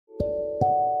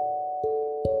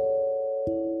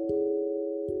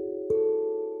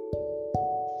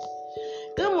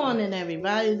morning,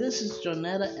 everybody. This is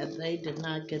Jonetta, and they did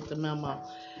not get the memo.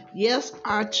 Yes,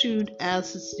 I chewed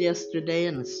acids yesterday,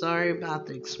 and sorry about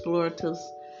the exploratives.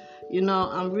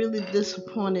 I'm really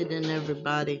disappointed in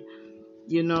everybody.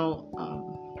 The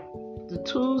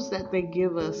tools that they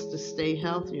give us to stay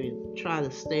healthy and try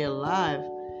to stay alive,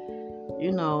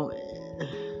 you know,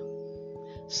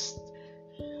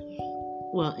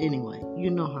 well, anyway, you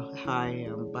know how I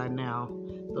am by now.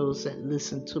 Those that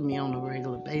listen to me on a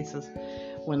regular basis,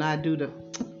 when I do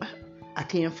I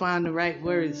can't find the right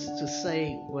words to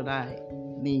say what I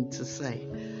need to say.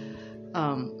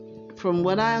 From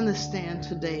what I understand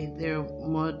today, there are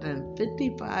more than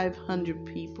 5,500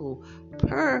 people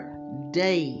per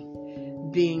day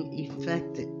being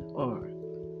affected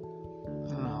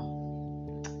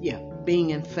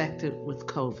being infected with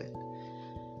COVID.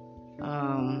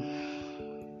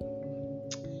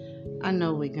 I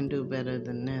know we can do better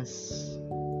than this.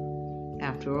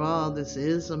 After all, this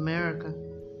is America.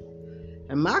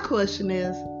 And my question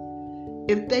is,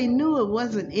 if they knew it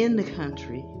wasn't in the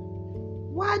country,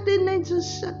 why didn't they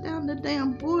just shut down the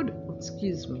damn border?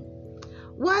 Excuse me.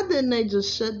 Why didn't they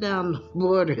just shut down the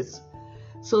borders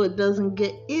so it doesn't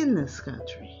get in this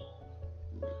country?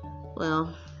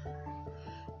 Well,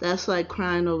 that's like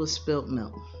crying over spilt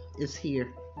milk. It's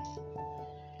here.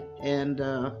 And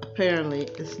apparently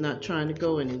it's not trying to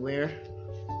go anywhere.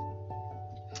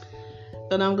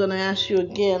 But I'm going to ask you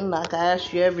again, like I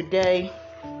ask you every day,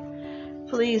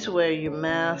 please wear your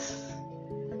mask.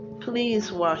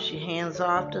 Please wash your hands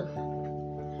often.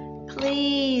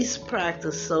 Please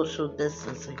practice social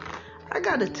distancing. I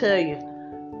got to tell you,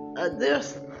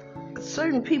 there's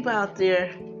certain people out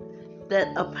there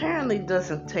that apparently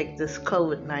doesn't take this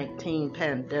COVID-19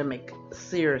 pandemic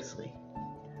seriously.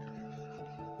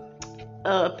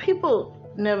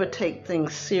 People never take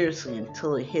things seriously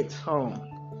until it hits home.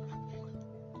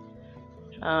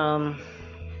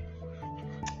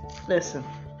 Listen,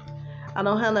 I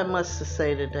don't have that much to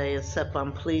say today, except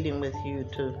I'm pleading with you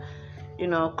to,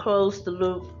 close the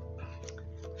loop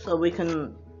so we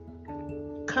can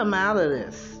come out of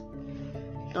this.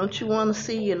 Don't you want to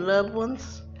see your loved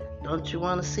ones? Don't you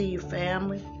want to see your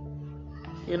family?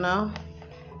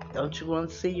 Don't you want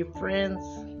to see your friends?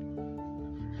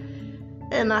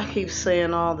 And I keep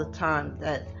saying all the time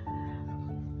that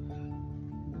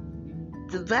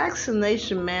the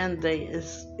vaccination mandate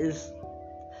is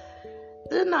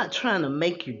they're not trying to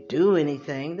make you do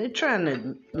anything. They're trying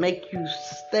to make you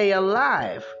stay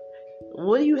alive.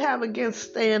 What do you have against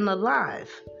staying alive?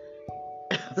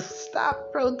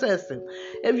 Stop protesting.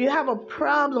 If you have a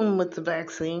problem with the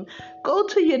vaccine, go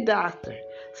to your doctor.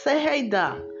 Say, hey,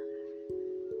 doc,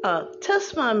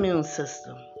 test my immune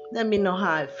system. Let me know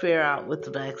how I fare out with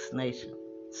the vaccination.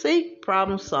 See?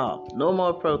 Problem solved. No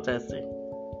more protesting.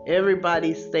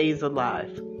 Everybody stays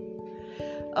alive.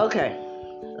 Okay,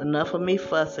 enough of me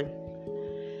fussing.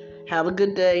 Have a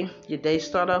good day. Your day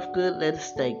start off good, let it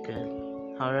stay good.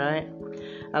 All right?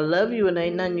 I love you and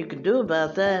ain't nothing you can do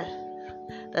about that.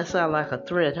 That sounds like a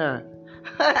threat, huh?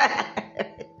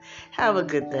 Have a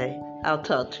good day. I'll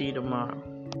talk to you tomorrow.